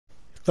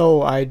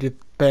So I just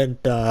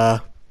spent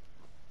ever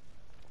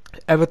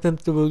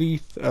since the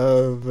release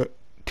of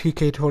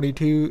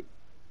 2K22,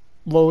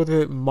 what was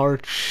it,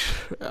 March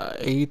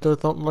 8th or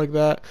something like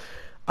that.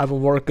 I've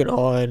been working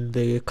on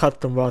the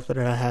custom roster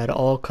that I had,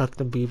 all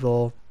custom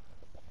people,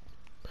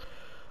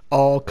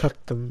 all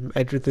custom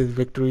entrances,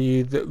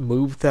 victories,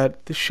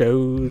 moveset,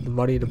 shows,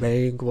 money in the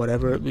bank,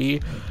 whatever it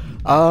be.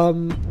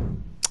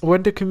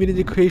 Went to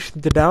community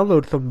creation to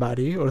download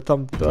somebody or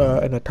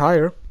an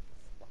attire,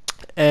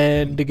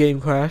 and the game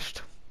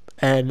crashed,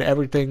 and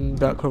everything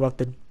got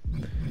corrupted.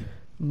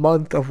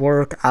 Month of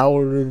work,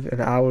 hours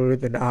and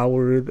hours and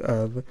hours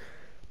of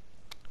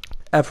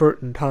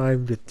effort and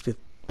time just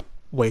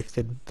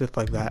wasted just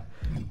like that.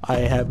 I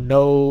have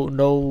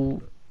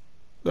no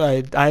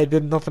I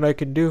did nothing I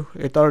can do.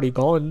 It's already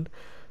gone.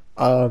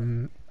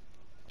 Um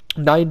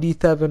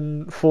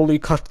 97 fully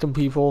custom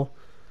people.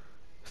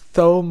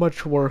 So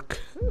much work,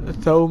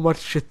 so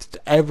much just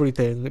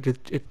everything.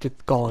 It's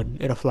just gone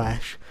in a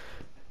flash.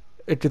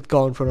 It's just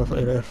gone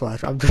in a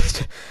flash. I'm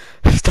just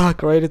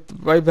stuck right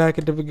back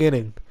at the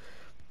beginning.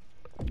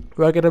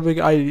 Right at the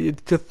beginning,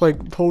 it's just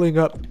like pulling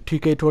up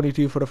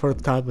 2K22 for the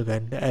first time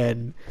again,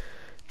 and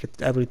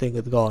just everything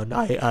is gone.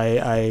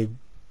 I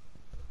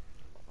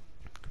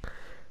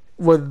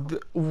was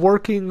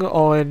working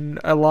on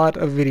a lot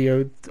of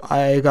videos.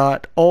 I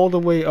got all the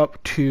way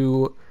up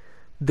to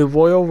the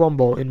Royal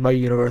Rumble in my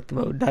universe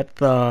mode.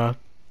 That's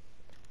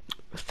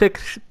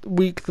 6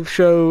 weeks of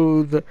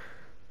shows,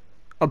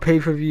 a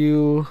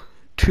pay-per-view,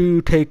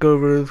 2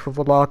 takeovers for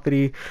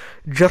Velocity.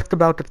 Just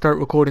about to start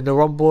recording the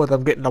Rumble as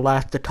I'm getting the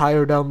last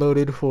attire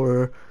downloaded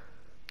for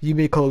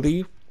Yumiko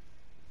Lee.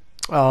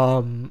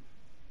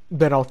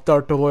 Then I'll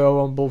start the Royal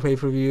Rumble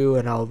pay-per-view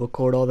and I'll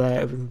record all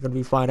that. Everything's gonna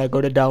be fine. I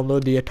go to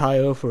download the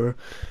attire for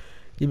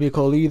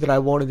Yumiko Lee that I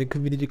wanted in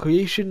community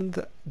creations.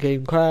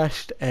 Game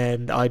crashed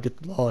and I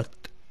just lost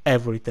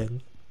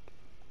everything.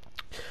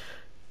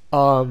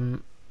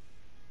 Um,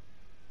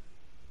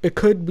 it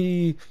could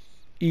be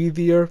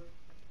easier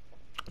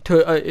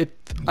to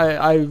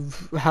I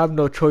have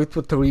no choice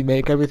but to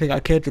remake everything. I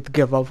can't just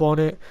give up on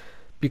it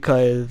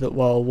because,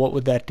 well, what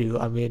would that do?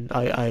 I mean,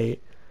 I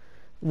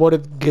what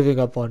is giving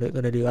up on it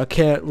gonna do? I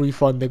can't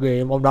refund the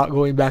game. I'm not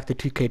going back to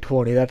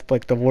 2K20. That's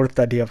like the worst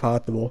idea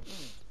possible.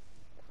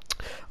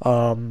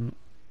 Um,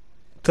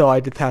 so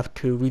I just have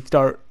to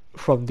restart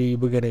from the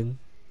beginning.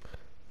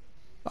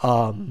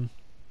 Um,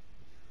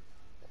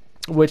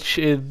 which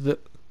is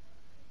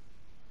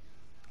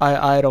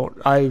I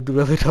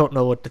really don't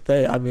know what to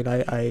say. I mean,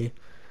 I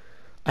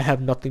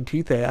have nothing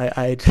to say.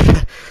 I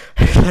just,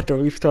 I just have to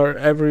restart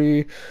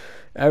everything.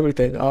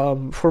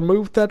 For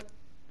moveset,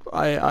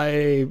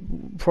 I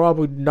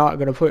probably not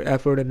gonna put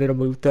effort into the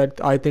moveset.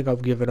 I think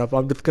I've given up.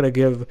 I'm just gonna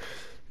give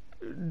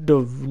the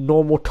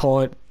normal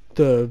taunt,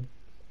 the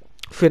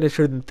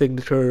finishers and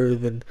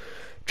signatures, and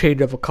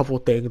change up a couple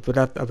things, but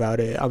that's about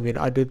it. I mean,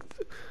 I did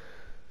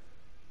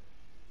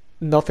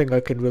nothing I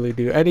can really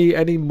do.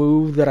 Any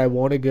move that I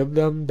want to give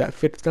them that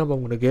fits them,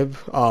 I'm gonna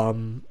give.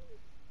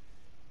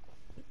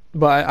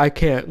 But I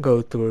can't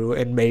go through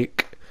and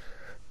make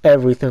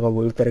every single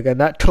move that again.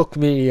 That took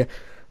me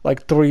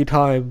like 3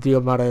 times the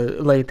amount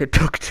of length it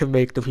took to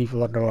make the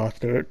people on the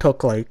roster. It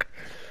took like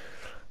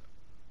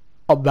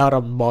about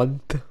a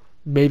month,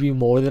 maybe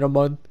more than a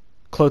month,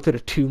 closer to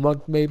 2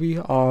 months maybe.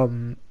 I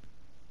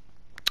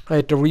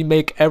had to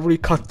remake every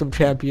custom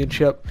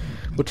championship,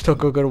 which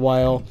took a good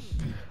while.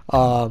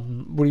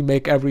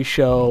 Remake every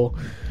show,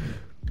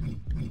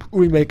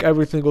 remake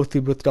every single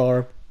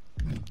superstar,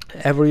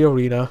 every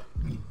arena.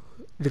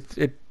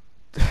 It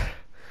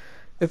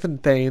it's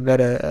insane that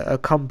a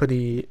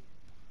company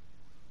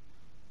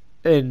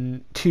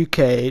in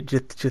 2K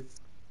just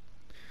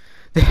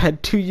they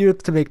had 2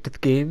 years to make this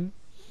game.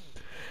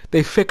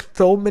 They fixed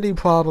so many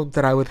problems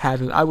that I was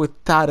having. I was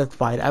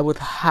satisfied. I was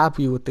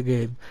happy with the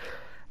game,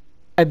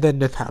 and then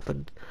this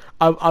happened.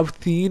 I've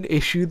seen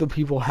issues of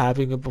people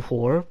having it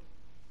before,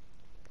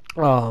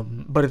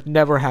 but it's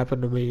never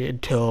happened to me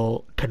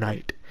until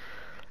tonight.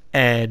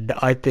 And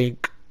I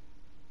think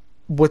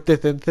with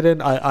this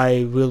incident,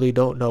 I really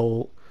don't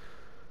know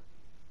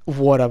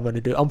what I'm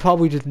gonna do. I'm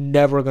probably just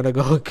never gonna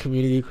go in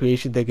community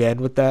creations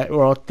again with that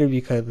roster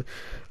because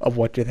of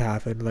what just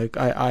happened. Like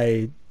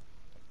I'm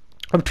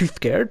too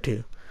scared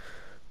to.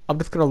 I'm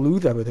just gonna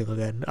lose everything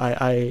again.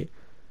 I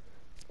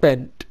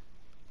spent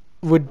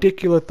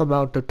ridiculous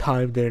amount of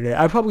time there.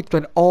 I probably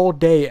spent all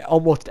day,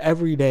 almost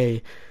every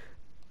day,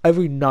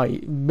 every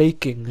night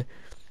making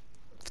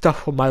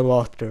stuff for my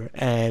roster,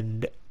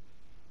 and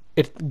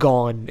it's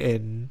gone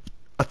in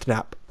a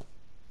snap,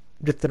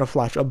 just in a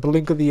flash, a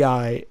blink of the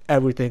eye.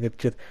 Everything is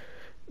just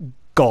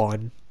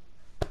gone.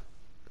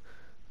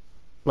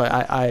 Like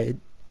I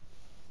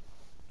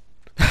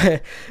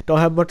don't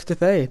have much to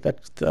say.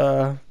 That's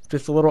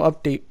just a little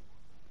update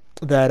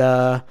that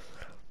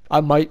I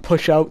might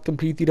push out some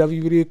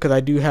PTW video because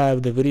I do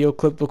have the video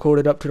clip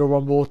recorded up to the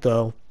Rumble,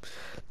 so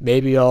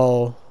maybe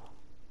I'll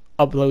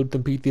upload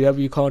some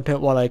PTW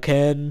content while I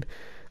can.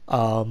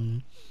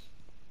 Um,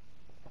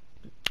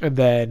 and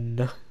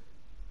then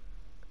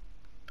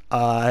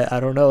I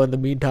don't know. In the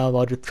meantime,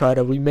 I'll just try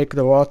to remake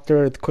the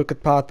roster as quick as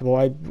possible.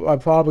 I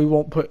probably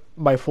won't put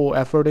my full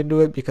effort into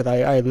it because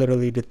I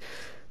literally just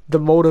the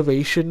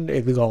motivation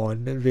is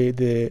gone.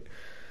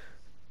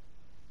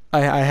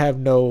 I have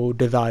no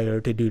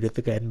desire to do this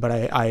again, but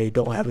I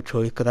don't have a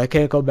choice because I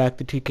can't go back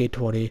to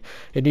 2K20.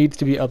 It needs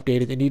to be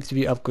updated. It needs to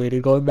be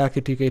upgraded. Going back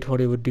to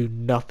 2K20 would do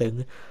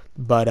nothing.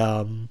 But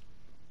so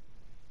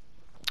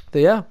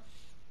yeah,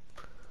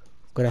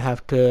 gonna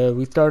have to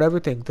restart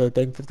everything. So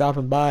thanks for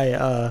stopping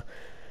by.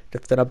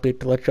 Just an update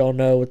to let y'all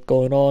know what's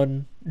going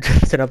on.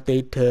 Just an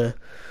update to,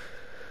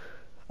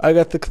 I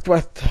guess,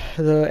 express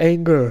the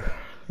anger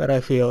that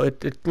I feel.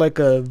 It's like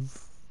a,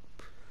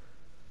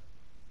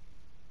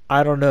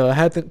 I don't know. It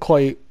hasn't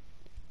quite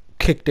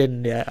kicked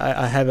in yet.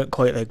 I haven't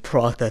quite like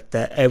processed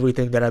that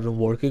everything that I've been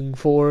working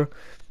for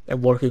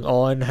and working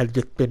on has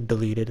just been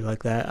deleted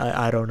like that.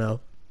 I don't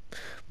know.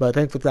 But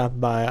thanks for stopping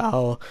by.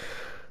 I'll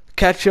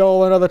catch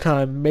y'all another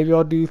time. Maybe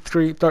I'll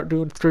start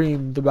doing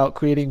streams about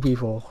creating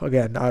people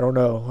again. I don't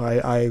know.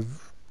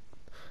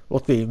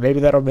 We'll see. Maybe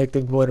that'll make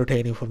things more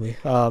entertaining for me.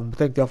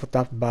 Thank y'all for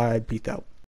stopping by. Peace out.